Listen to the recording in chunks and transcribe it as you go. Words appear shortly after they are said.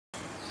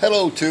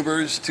Hello,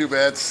 tubers,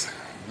 tubettes,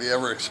 the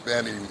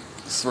ever-expanding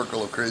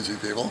circle of crazy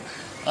people.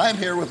 I'm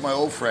here with my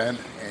old friend,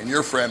 and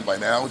your friend by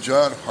now,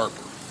 John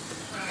Harper.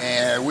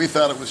 And we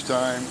thought it was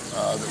time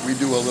that we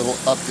do a little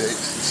update.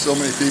 So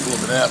many people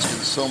have been asking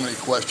so many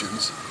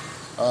questions.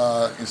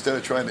 Instead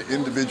of trying to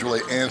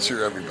individually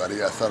answer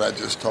everybody, I thought I'd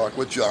just talk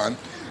with John.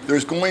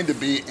 There's going to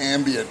be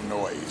ambient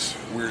noise.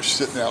 We're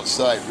sitting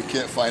outside. We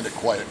can't find a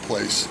quiet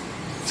place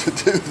to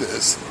do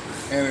this.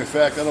 And in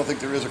fact, I don't think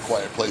there is a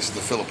quiet place in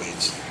the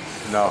Philippines.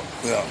 No.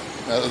 Yeah,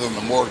 other than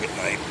the morgue at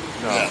night.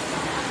 No. Yeah.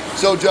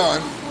 So,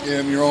 John,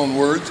 in your own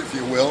words, if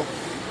you will,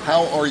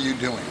 how are you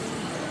doing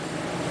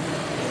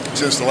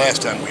since the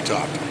last time we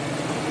talked?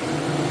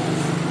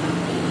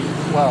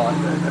 Well,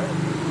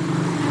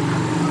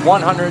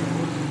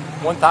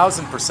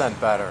 1,000%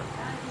 better.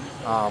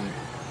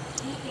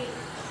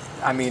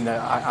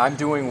 I'm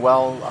doing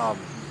well.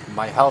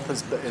 My health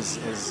is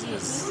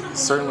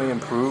certainly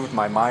improved.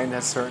 My mind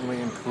has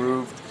certainly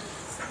improved.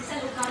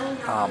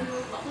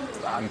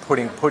 I'm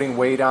putting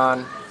weight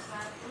on.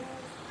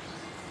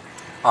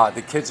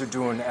 The kids are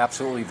doing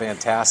absolutely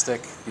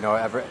fantastic. You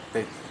know,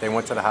 they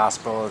went to the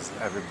hospital, as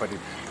everybody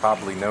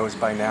probably knows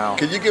by now.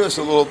 Can you give us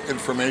a little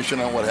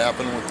information on what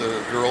happened with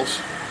the girls?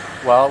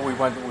 Well,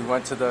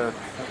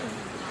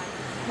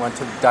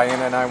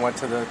 Diana and I went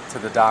to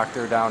the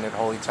doctor down at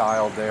Holy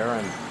Child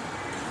there,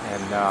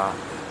 and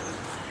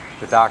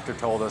the doctor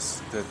told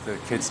us that the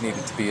kids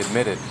needed to be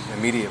admitted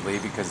immediately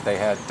because they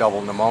had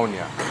double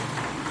pneumonia.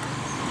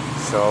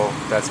 So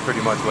that's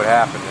pretty much what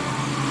happened. And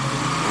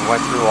we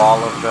went through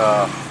all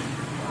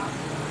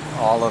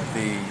of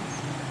the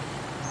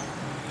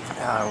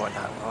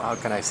how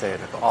can I say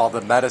it? All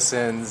the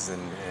medicines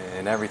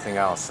and everything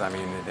else. I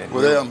mean,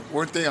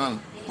 Weren't they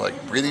on like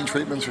breathing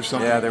treatments or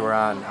something? Yeah, they were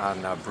on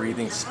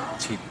breathing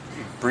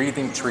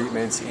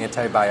treatments,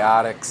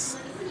 antibiotics,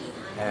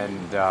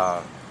 and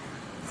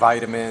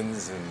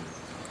vitamins and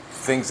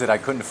things that I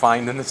couldn't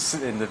find in the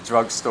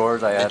drugstores.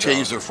 They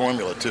changed their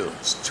formula too.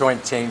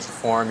 Changed the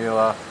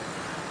formula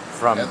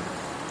from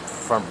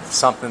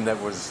something that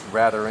was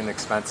rather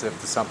inexpensive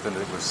to something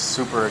that was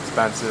super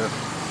expensive.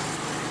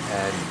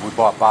 And we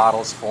bought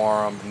bottles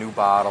for them, new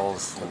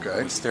bottles.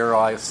 Okay. We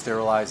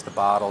sterilized the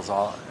bottles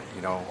all,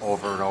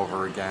 over and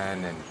over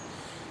again,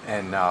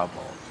 and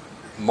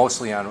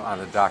mostly on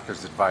the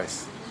doctor's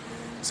advice.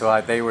 So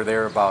they were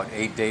there about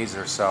 8 days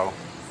or so.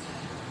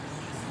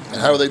 And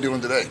how are they doing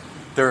today?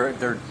 They're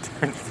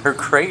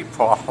great,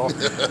 Paul.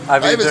 I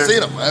haven't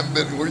seen them.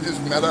 We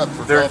just met up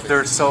for coffee.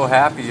 They're so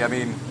happy. I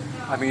mean,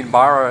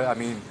 Mara. I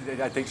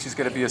think she's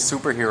going to be a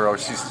superhero.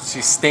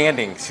 She's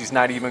standing. She's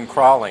not even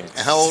crawling. And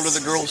how old are the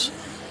girls?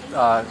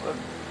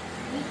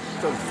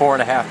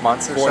 4.5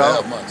 months or so.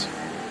 4.5 months.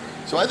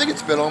 So I think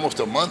it's been almost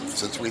a month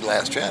since we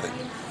last chatted.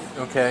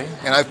 Okay.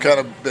 And I've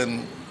kind of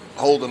been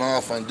holding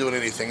off on doing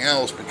anything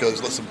else because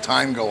let some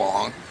time go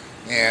along,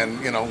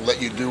 and let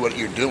you do what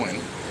you're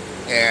doing.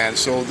 And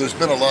so there's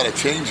been a lot of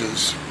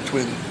changes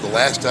between the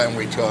last time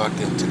we talked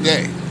and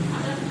today.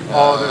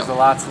 Oh, there's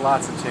lots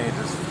of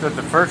changes.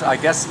 The first, I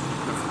guess,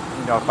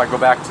 if I go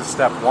back to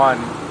step one,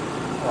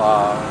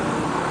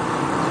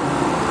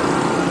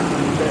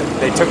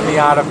 they took me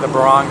out of the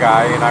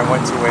barangay and I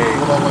went to a...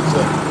 Hold on 1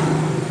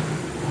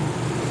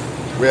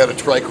 second. We had a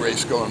trike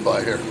race going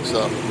by here,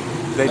 so...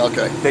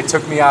 Okay. They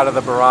took me out of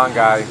the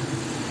barangay,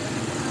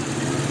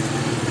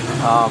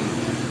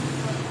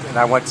 and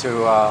I went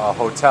to a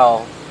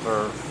hotel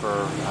for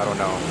I don't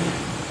know,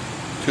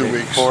 2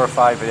 weeks, 4 or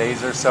 5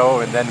 days or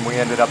so, and then we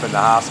ended up in the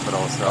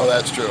hospital. So. Oh,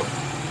 that's true.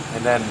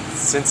 And then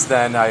since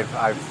then, I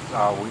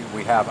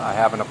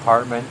have an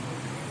apartment,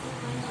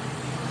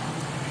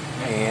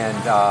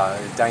 and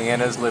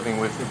Diana's living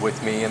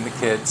with me and the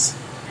kids,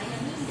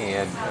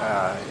 and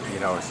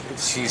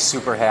she's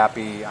super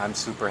happy. I'm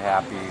super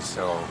happy.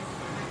 So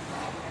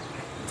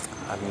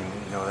I mean,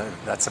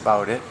 that's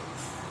about it.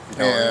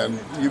 And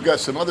you've got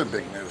some other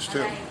big news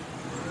too.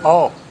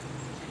 Oh,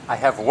 I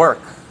have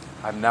work.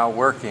 I'm now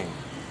working.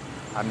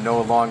 I'm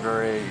no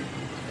longer a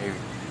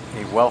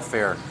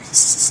welfare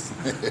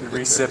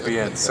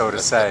recipient, so to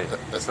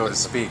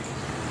speak.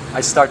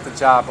 I start the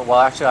job. Well,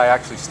 actually, I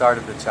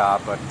started the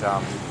job, but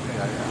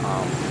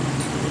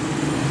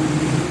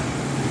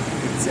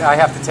I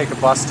have to take a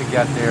bus to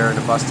get there and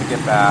a bus to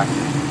get back.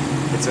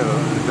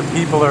 The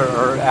people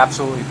are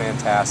absolutely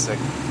fantastic.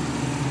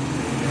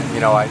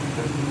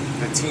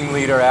 The team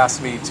leader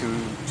asked me to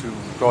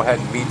go ahead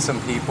and meet some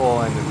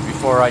people, and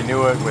before I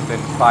knew it, within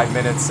 5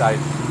 minutes,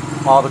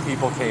 all the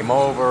people came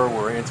over,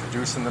 were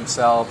introducing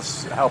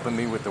themselves, helping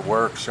me with the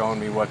work, showing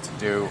me what to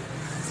do,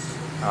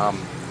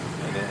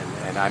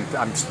 and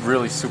I'm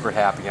really super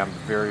happy. I'm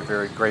very,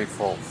 very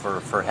grateful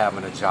for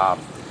having a job.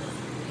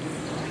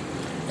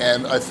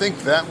 And I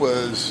think that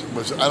was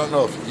I don't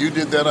know if you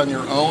did that on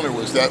your own or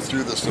was that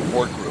through the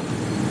support group?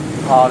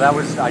 Oh,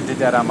 I did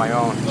that on my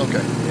own.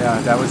 Okay.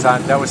 Yeah, that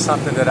was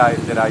something that I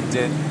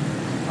did.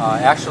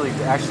 Actually,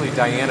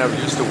 Diana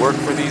used to work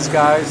for these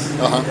guys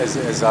as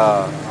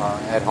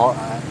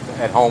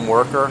at-home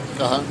worker.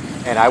 Uh-huh.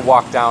 And I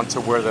walked down to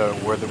where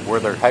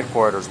their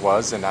headquarters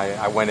was, and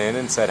I went in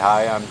and said,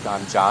 "Hi,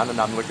 I'm John, and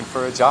I'm looking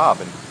for a job."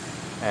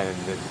 And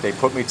they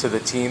put me to the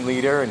team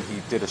leader, and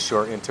he did a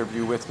short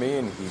interview with me,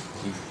 and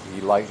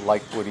he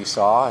liked what he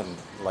saw and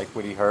liked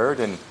what he heard,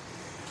 and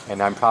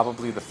I'm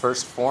probably the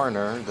first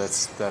foreigner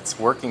that's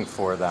working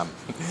for them.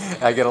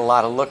 I get a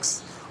lot of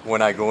looks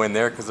when I go in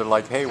there because they're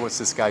like, "Hey, what's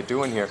this guy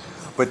doing here?"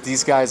 But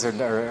these guys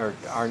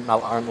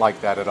aren't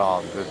like that at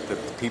all. The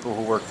people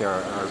who work there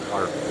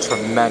are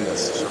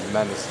tremendous.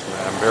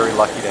 I'm very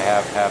lucky to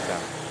have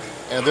them.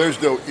 And there's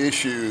no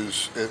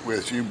issues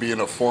with you being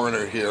a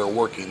foreigner here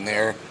working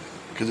there,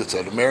 because it's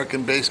an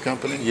American-based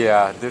company?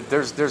 Yeah,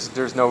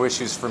 there's no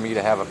issues for me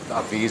to have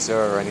a visa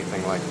or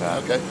anything like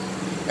that. Okay.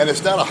 And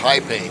it's not a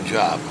high-paying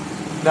job.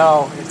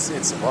 No,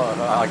 it's well,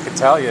 I could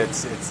tell you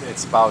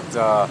it's about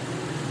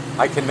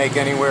I can make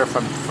anywhere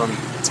from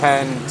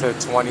 10 to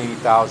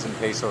 20,000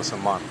 pesos a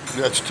month.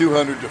 That's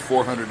 $200 to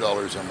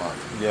 $400 a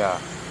month. Yeah.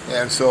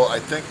 And so I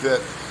think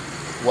that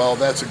while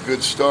that's a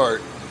good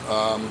start,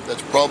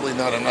 that's probably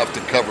not enough to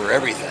cover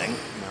everything.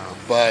 No.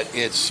 But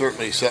it's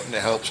certainly something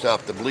to help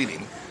stop the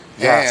bleeding.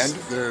 Yes.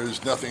 And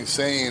there's nothing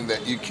saying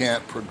that you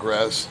can't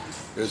progress.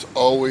 There's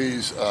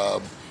always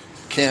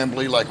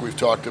Cambly, like we've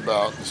talked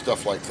about, and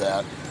stuff like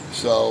that.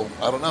 So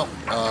I don't know.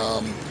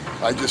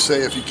 I just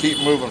say if you keep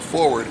moving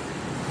forward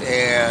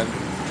and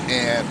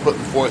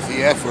putting forth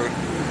the effort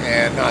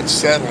and not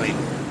settling,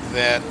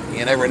 then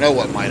you never know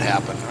what might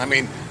happen. I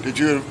mean, did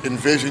you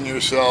envision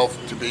yourself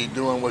to be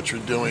doing what you're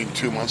doing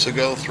 2 months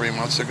ago, 3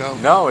 months ago?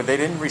 No, they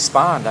didn't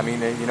respond. I mean,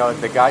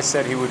 the guy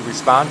said he would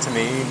respond to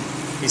me.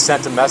 He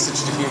sent a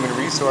message to Human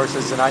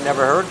Resources, and I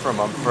never heard from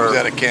him. Was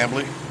that at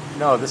Cambly?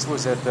 No, this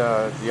was at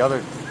the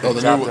other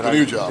the job.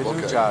 New job, the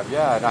okay. new job,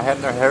 yeah. And I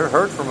hadn't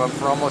heard from him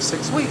for almost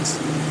 6 weeks.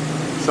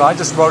 So I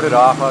just wrote it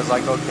off. I was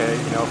like, okay,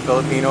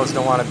 Filipinos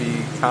don't want to be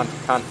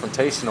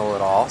confrontational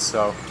at all.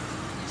 So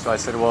I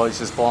said, well, he's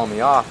just blowing me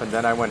off. And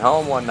then I went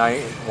home one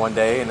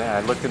day, and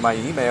I looked at my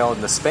email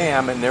and the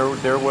spam, and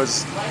there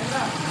was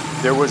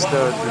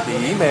the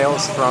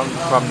emails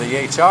from the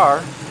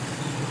HR,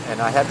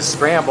 and I had to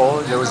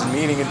scramble. There was a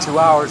meeting in 2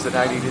 hours that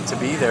I needed to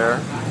be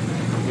there,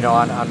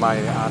 on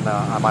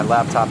my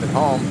laptop at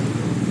home,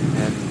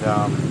 and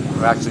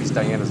or actually it's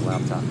Diana's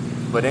laptop.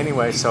 But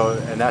anyway,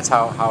 and that's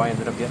how I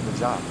ended up getting the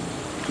job.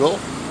 Cool.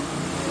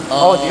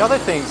 The other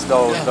things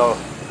though,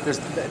 there's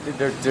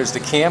the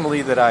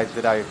Cambly that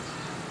I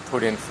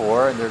put in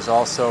for, and there's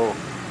also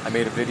I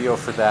made a video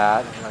for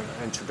that, an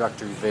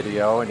introductory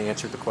video, and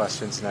answered the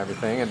questions and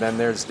everything. And then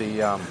there's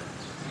the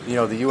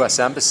the U.S.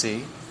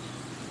 Embassy,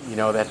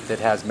 that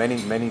has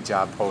many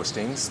job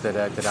postings that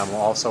I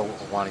also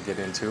want to get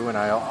into, and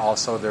I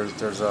also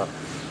there's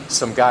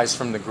some guys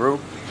from the group.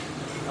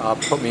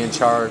 Put me in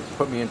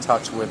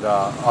touch with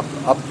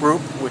Up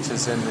Group, which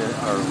is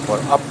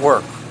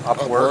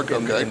Upwork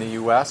okay. in the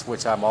U.S.,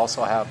 which I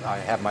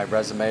have my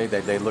resume.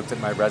 They looked at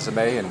my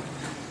resume and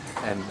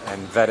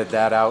vetted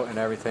that out and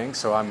everything.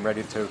 So I'm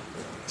ready to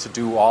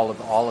do all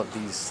of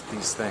these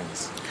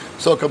things.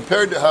 So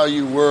compared to how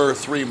you were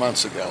 3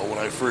 months ago when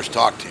I first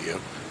talked to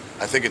you,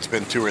 I think it's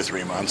been 2 or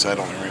 3 months. I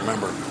don't even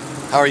remember.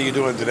 How are you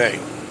doing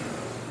today?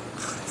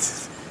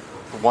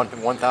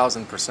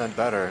 1,000%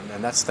 better,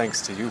 and that's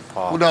thanks to you,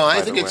 Paul. Well, no,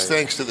 I think it's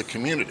thanks to the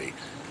community.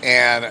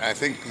 And I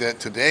think that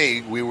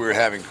today we were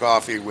having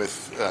coffee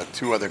with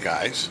 2 other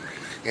guys,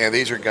 and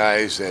these are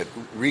guys that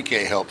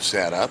Rike helped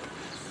set up,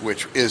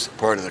 which is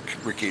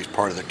Rike's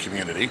part of the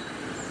community.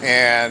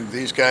 And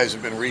these guys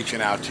have been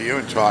reaching out to you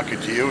and talking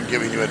to you and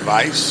giving you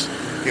advice,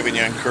 giving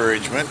you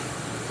encouragement,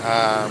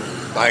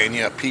 buying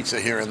you a pizza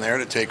here and there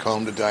to take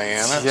home to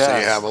Diana, yes. So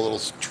you have a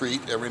little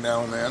treat every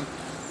now and then.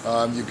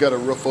 You've got a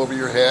roof over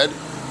your head.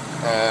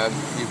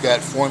 You've got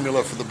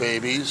formula for the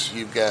babies.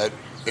 You've got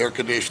air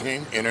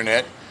conditioning,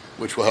 internet,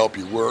 which will help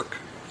you work,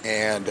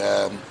 and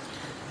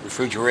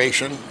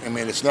refrigeration. I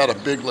mean, it's not a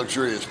big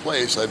luxurious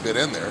place. I've been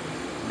in there,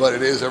 but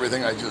it is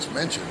everything I just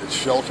mentioned. It's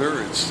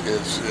shelter. It's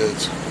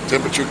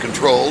temperature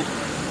controlled.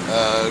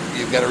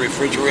 You've got a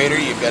refrigerator.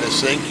 You've got a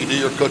sink. You do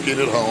your cooking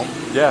at home.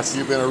 Yes.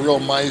 You've been a real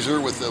miser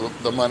with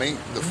the money,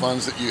 the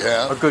funds that you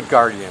have. A good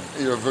guardian.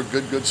 You're a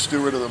good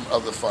steward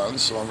of the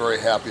funds, so I'm very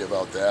happy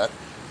about that.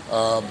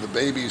 The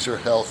babies are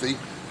healthy.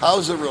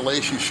 How's the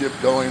relationship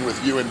going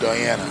with you and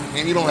Diana?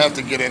 And you don't have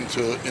to get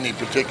into any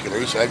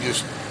particulars. I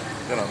just,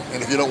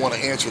 and if you don't want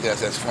to answer that,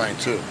 that's fine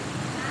too.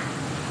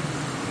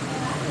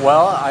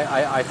 Well,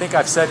 I think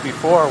I've said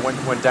before,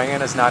 when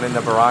Diana's not in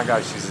the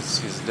barangay,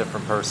 she's a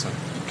different person.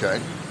 Okay.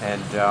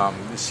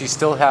 And she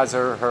still has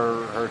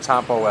her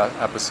Tampo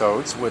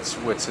episodes, which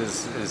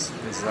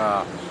is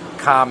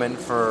common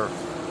for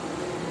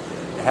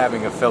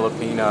having a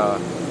Filipina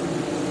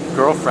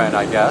girlfriend,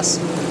 I guess.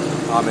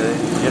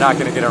 You're not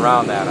going to get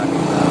around that. I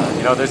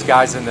mean, there's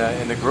guys in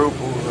the group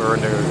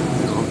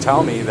who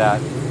tell me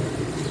that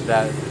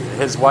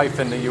his wife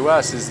in the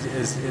U.S.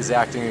 is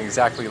acting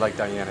exactly like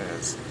Diana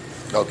is.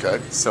 Okay.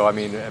 So I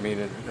mean, a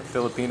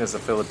Filipina's a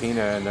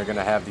Filipina, and they're going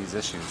to have these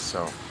issues.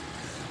 So.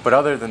 But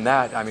other than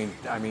that, I mean,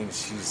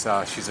 she's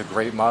a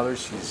great mother.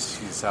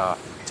 She's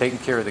taking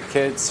care of the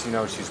kids. You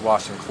know, she's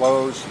washing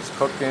clothes. She's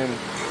cooking.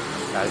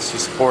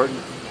 She's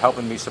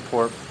helping me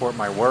support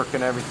my work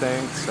and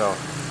everything. So,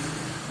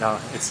 no,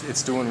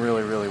 it's doing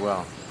really, really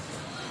well.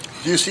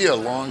 Do you see a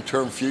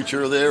long-term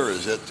future there, or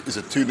is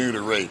it too new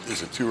to rate?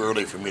 Is it too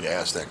early for me to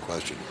ask that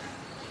question?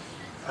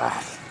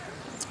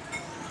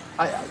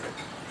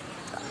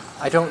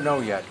 I don't know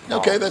yet. No.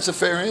 Okay, that's a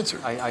fair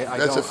answer. I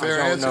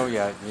don't know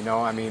yet. You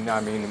know, I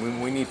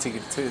mean, we need to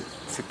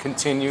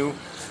continue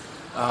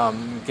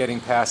getting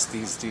past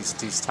these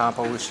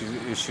Tampo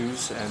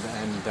issues and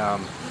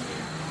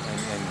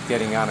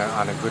getting on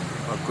a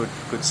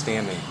good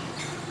standing.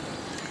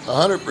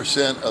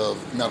 100%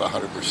 of, not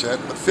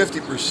 100%, but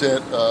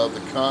 50% of the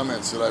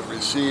comments that I've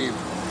received,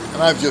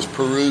 and I've just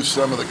perused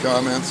some of the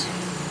comments.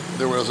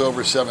 There was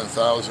over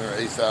 7,000 or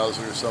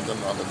 8,000 or something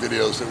on the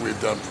videos that we've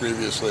done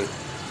previously.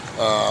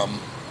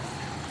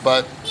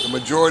 But the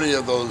majority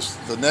of those,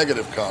 the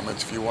negative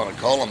comments, if you want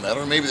to call them that,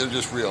 or maybe they're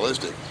just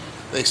realistic,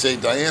 they say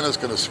Diana's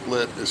going to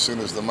split as soon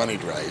as the money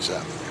dries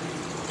up.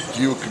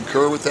 Do you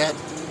concur with that?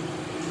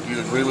 Do you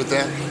agree with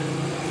that?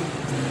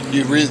 Do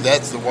you agree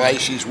that's the why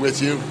she's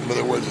with you? In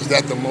other words, is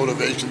that the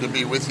motivation to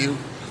be with you?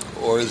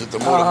 Or is it the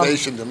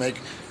motivation to make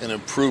an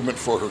improvement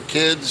for her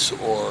kids?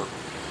 Or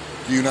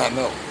do you not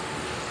know?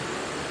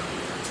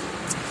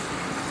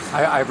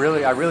 I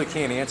really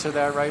can't answer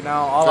that right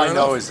now. All I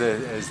know is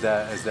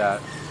that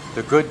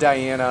the good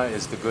Diana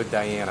is the good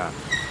Diana.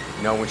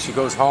 You know, when she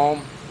goes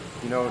home,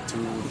 you know,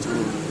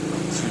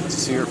 to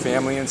see her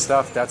family and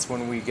stuff, that's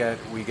when we get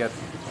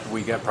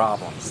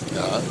problems.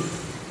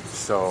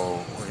 So,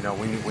 you know,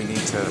 we need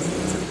to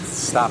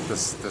stop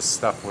this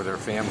stuff with her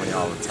family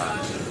all the time.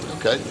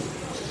 Okay.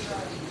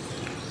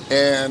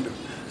 And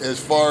as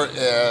far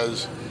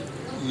as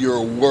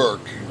your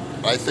work,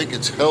 I think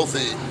it's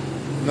healthy.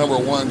 Number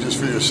one, just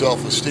for your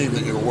self-esteem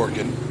that you're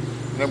working.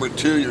 Number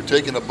two, you're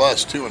taking a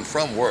bus to and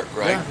from work,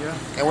 right? Yeah.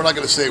 And we're not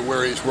going to say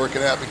where he's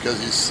working at because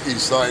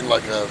he's signed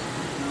like a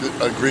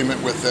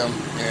agreement with them,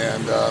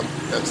 and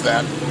that's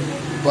that.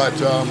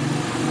 But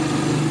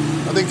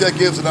I think that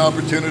gives an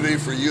opportunity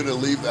for you to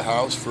leave the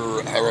house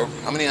for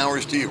how many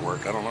hours do you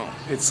work? I don't know.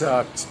 It's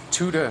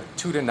 2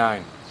 to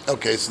 9.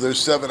 Okay, so there's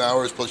 7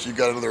 hours plus you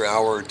got another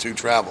hour or two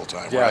travel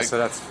time, right? Yeah, so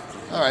that's.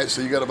 All right,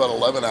 so you got about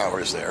 11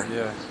 hours there.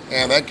 Yeah.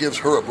 And that gives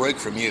her a break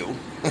from you.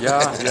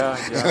 Yeah.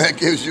 And that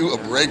gives you a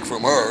break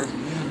from her.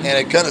 And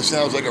it kind of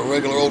sounds like a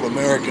regular old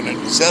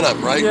American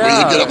setup, right? Yeah. Where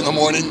you get up in the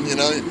morning, you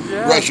know,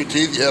 Yeah. brush your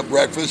teeth, you have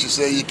breakfast, you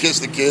say, you kiss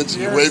the kids,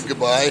 and you wave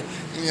goodbye,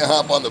 and you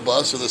hop on the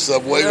bus or the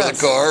subway or the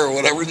car or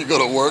whatever, and you go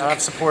to work. I'm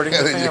supporting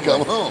and the then family.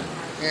 you come home,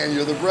 and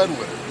you're the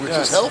breadwinner, which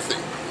is healthy,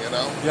 you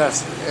know?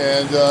 Yes.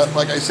 And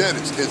like I said,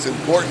 it's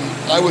important.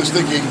 I was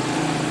thinking,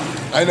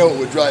 I know it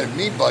would drive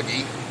me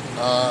buggy,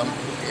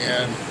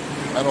 and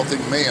I don't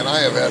think May and I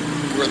have had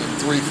more than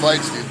 3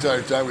 fights the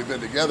entire time we've been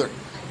together,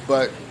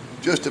 but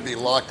just to be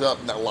locked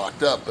up, not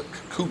locked up, but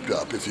cooped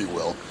up, if you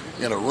will,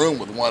 in a room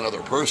with one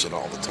other person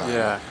all the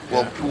time,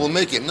 will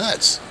make you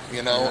nuts,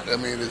 you know? I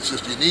mean, it's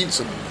just, you need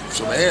some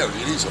air,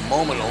 you need some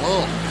moment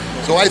alone.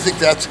 So I think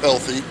that's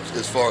healthy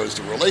as far as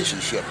the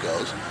relationship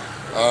goes.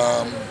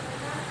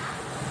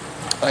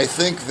 I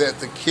think that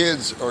the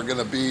kids are going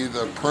to be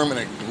the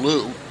permanent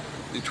glue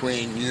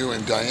between you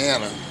and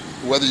Diana,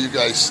 whether you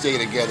guys stay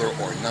together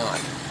or not.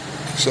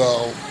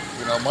 So,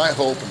 you know, my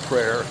hope and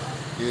prayer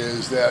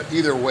is that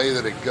either way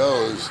that it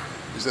goes,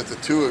 is that the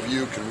two of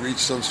you can reach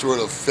some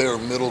sort of fair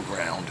middle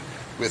ground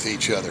with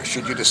each other.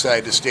 Should you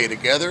decide to stay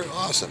together,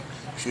 awesome.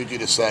 Should you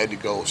decide to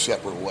go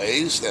separate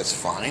ways, that's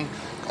fine.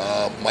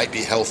 Might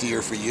be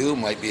healthier for you,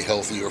 might be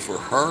healthier for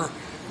her.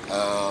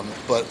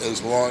 But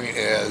as long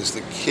as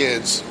the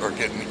kids are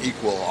getting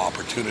equal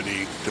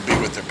opportunity to be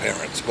with their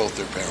parents, both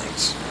their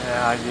parents.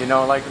 Yeah, you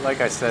know, like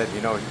I said,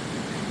 you know,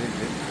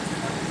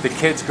 the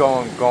kids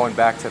going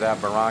back to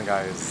that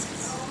barangay is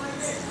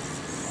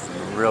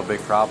a real big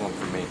problem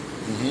for me.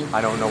 Mm-hmm.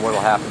 I don't know what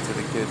will happen to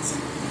the kids.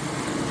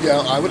 Yeah,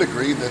 I would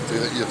agree that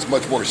it's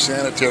much more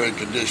sanitary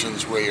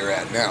conditions where you're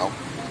at now.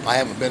 I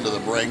haven't been to the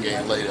barangay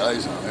and laid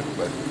eyes on it,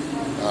 but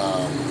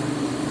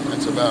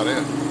that's about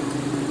it.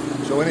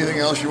 So anything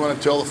else you want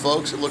to tell the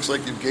folks? It looks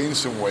like you've gained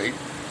some weight.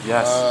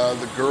 Yes.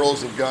 The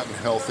girls have gotten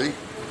healthy.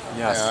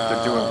 Yes,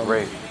 they're doing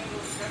great.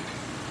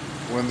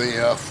 When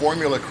the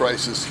formula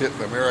crisis hit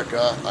in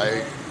America,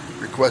 I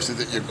requested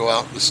that you go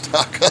out and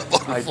stock up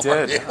on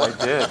formula. I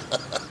did.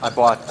 I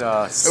bought...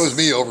 it was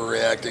me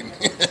overreacting.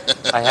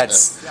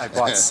 I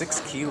bought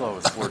 6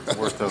 kilos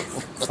worth of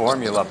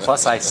formula,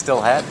 plus I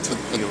still had 2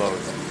 kilos.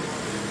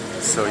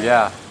 So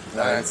yeah,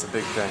 that's a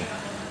big thing.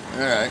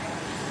 All right.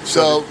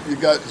 So you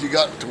got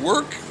to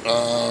work.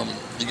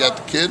 You got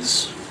the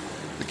kids.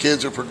 The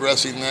kids are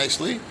progressing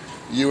nicely.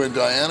 You and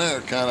Diana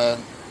are kind of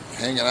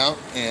hanging out,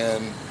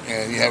 and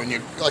you're having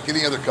your, like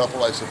any other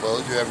couple, I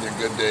suppose. You're having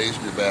your good days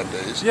and your bad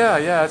days. Yeah.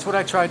 That's what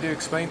I tried to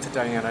explain to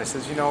Diana. I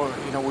says, you know,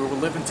 we were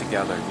living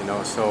together, you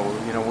know, so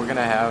we're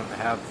gonna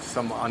have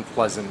some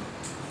unpleasant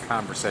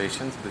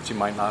conversations that you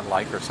might not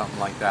like or something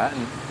like that,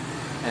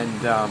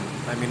 And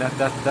I mean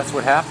that's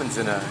what happens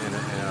in a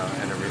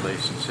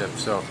relationship.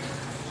 So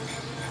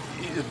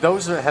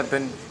those have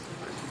been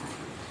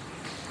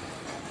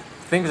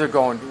things are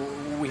going.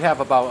 We have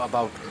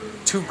about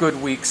 2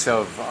 good weeks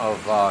of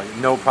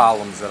no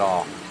problems at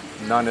all,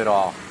 none at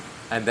all,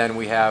 and then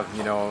we have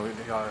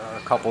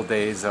a couple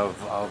days of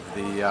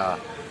the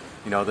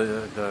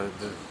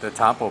the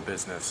Tampo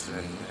business,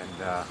 and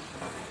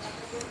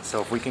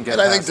so if we can get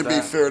And I think past to be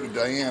that- fair to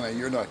Diana,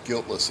 you're not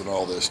guiltless in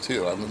all this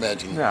too. I'm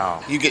imagining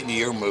No. you get into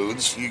your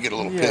moods, you get a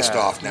little Yeah. pissed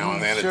off now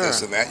and then Sure. at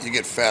this and that. You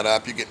get fed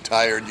up, you get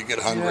tired, you get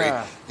hungry,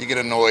 Yeah. you get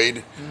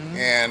annoyed,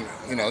 and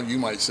you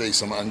might say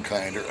some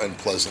unkind or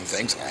unpleasant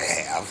things. I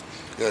have.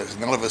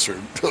 None of us are,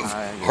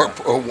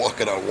 are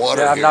walking on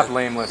water. Yeah, I'm here. not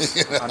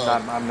blameless.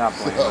 I'm not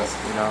blameless.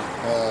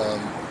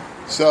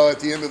 So at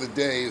the end of the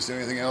day, is there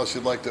anything else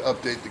you'd like to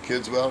update the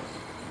kids about?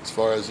 As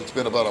far as it's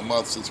been about a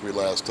month since we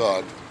last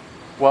talked.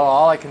 Well,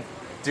 all I can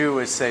do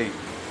is say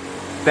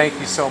thank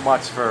you so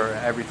much for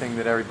everything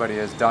that everybody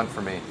has done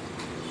for me,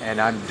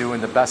 and I'm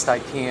doing the best I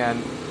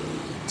can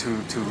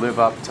to live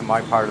up to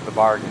my part of the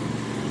bargain.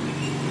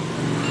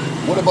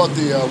 What about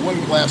the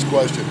one last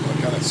question?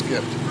 I kind of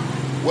skipped.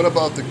 What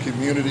about the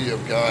community of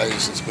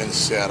guys that's been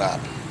set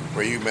up,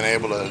 where you've been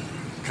able to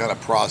kind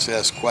of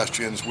process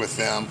questions with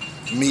them,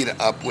 meet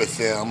up with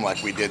them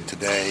like we did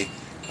today?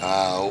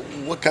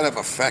 What kind of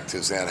effect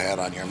has that had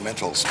on your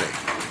mental state?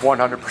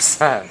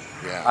 100%.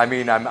 Yeah. I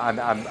mean,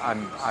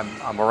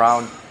 I'm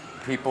around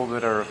people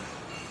that are,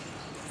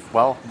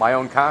 well, my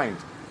own kind.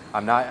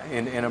 I'm not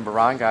in a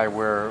barangay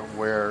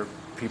where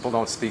people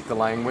don't speak the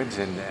language,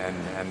 and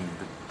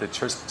the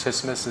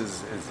chismis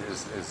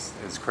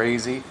is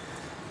crazy.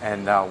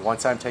 And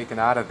once I'm taken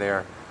out of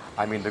there,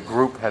 I mean, the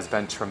group has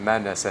been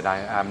tremendous, and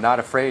I'm not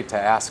afraid to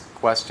ask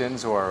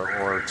questions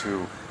or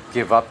to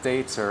give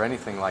updates or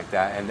anything like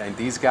that. And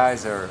these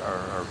guys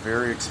are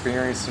very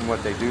experienced in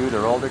what they do.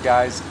 They're older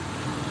guys,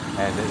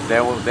 and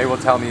they will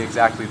tell me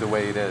exactly the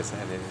way it is,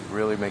 and it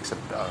really makes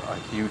a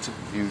huge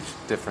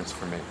difference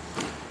for me.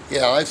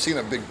 Yeah, I've seen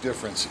a big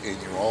difference in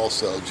you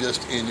also,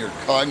 just in your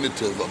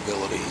cognitive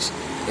abilities.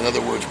 In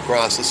other words,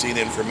 processing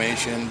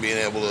information, being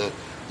able to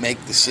make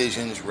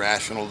decisions,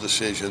 rational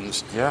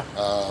decisions. Yeah.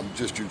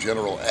 Just your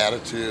general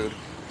attitude.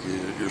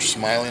 You're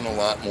smiling a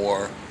lot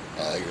more.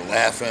 You're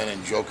laughing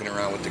and joking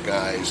around with the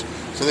guys.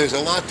 So there's a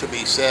lot to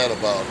be said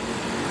about,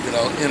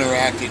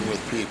 interacting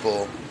with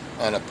people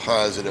on a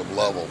positive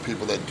level,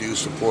 people that do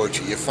support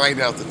you. You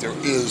find out that there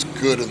is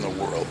good in the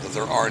world, that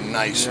there are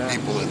nice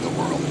people in the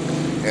world,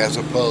 as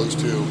opposed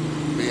to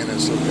being in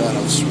some kind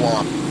of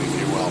swamp, if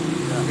you will,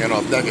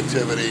 of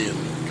negativity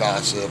and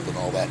gossip and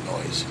all that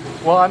noise.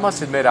 Well, I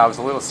must admit I was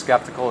a little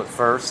skeptical at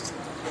first,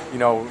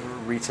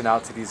 reaching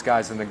out to these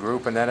guys in the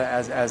group, and then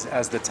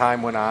as the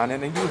time went on,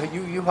 and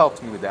you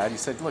helped me with that. You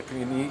said, look,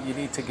 you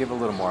need to give a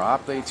little more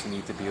updates. You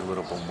need to be a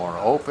little bit more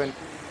open,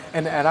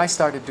 and I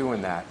started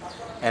doing that,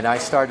 and I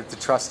started to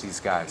trust these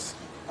guys.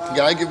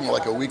 Yeah, I give him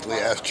like a weekly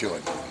ass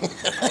chewing.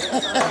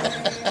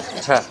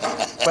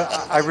 But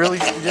I really,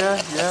 yeah,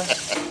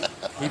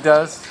 he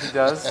does.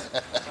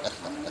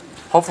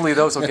 Hopefully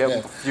those will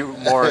get few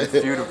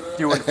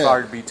and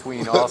far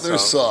between also. They're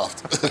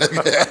soft.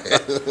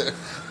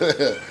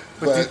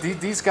 But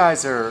these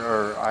guys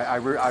I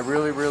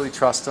really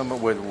trust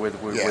them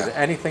with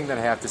anything that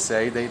I have to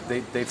say.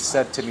 They've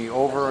said to me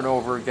over and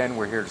over again,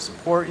 we're here to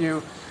support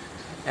you,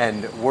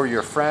 and we're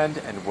your friend,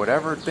 and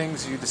whatever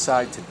things you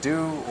decide to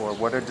do or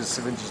whatever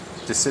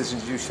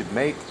decisions you should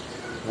make,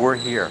 we're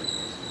here.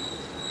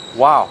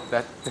 Wow,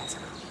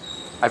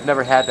 I've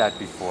never had that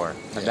before,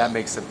 and that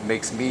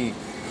makes me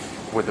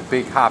with a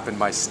big hop in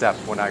my step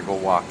when I go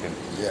walking.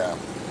 Yeah.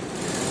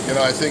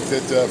 I think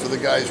that for the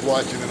guys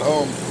watching at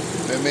home,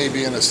 they may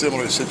be in a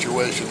similar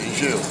situation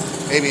as you.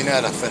 Maybe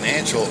not a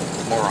financial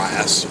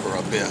morass or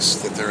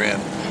abyss that they're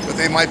in, but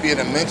they might be in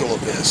a mental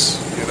abyss.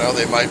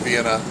 They might be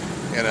in a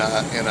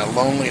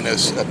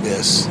loneliness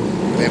abyss.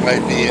 They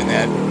might be in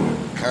that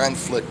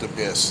conflict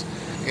abyss.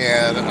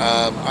 And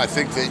I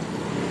think that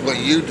what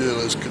you do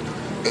is,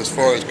 as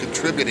far as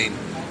contributing,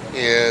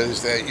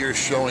 is that you're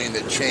showing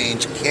that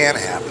change can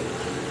happen.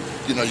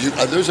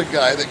 There's a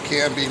guy that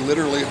can be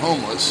literally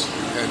homeless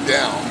and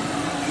down,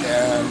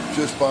 and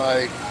just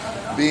by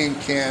being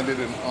candid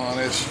and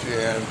honest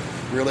and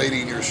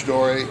relating your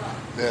story,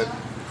 that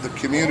the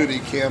community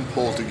can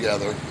pull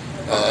together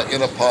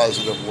in a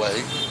positive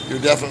way. You're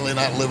definitely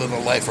not living the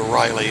life of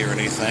Riley or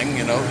anything,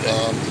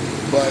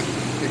 but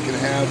it can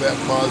have that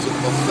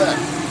positive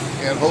effect.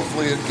 And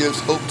hopefully it gives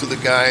hope to the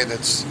guy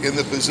that's in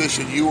the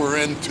position you were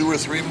in 2 or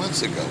 3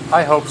 months ago.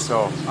 I hope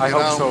so. I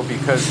hope so,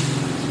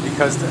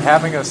 because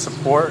having a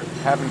support,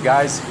 having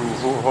guys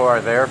who are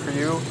there for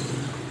you,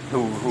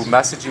 who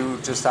message you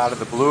just out of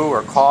the blue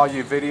or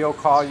video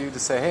call you to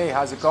say, hey,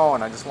 how's it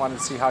going? I just wanted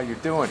to see how you're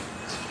doing.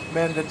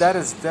 Man, that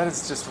is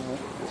just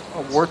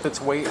worth its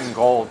weight in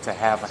gold to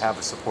have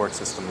a support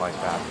system like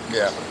that.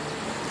 Yeah.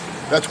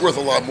 That's worth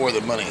a lot more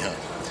than money, huh?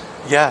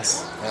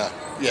 Yes.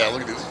 Yeah,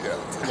 look at this.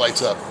 Yeah,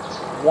 lights up.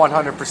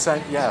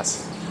 100%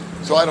 yes.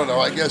 So I don't know.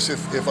 I guess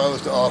if I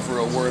was to offer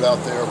a word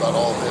out there about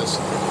all this,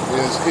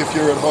 is if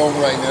you're at home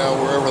right now,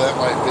 wherever that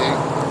might be,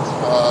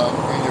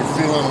 and you're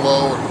feeling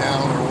low or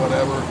down or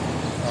whatever,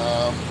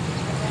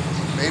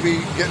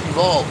 maybe get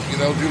involved. You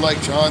know, do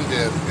like John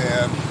did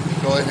and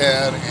go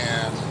ahead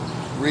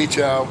and reach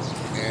out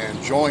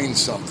and join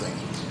something,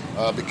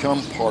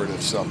 become part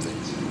of something,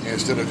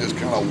 instead of just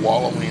kind of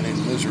wallowing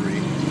in misery,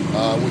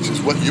 which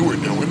is what you were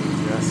doing.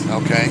 Yes.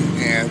 Okay,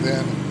 and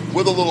then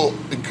with a little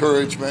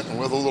encouragement and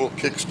with a little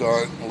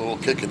kickstart, a little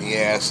kick in the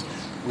ass,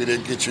 we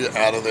did get you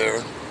out of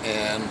there.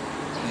 And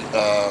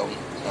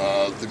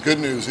the good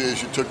news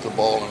is you took the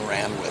ball and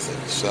ran with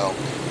it. So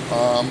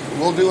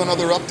we'll do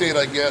another update,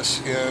 I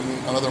guess, in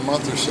another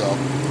month or so.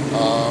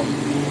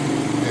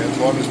 As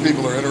long as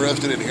people are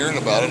interested in hearing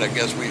about it, I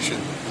guess we should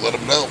let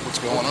them know what's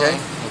going on.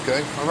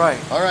 Okay. All right.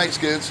 All right,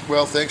 Skids.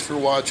 Well, thanks for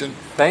watching.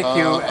 Thank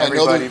you,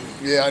 everybody.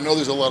 I know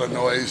there's a lot of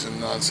noise and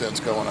nonsense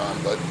going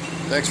on, but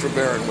thanks for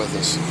bearing with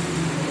us.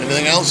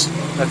 Anything else?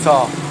 That's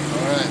all.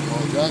 All right.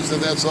 Well, John said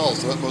that's all,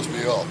 so that must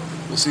be all.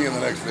 We'll see you in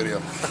the next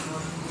video.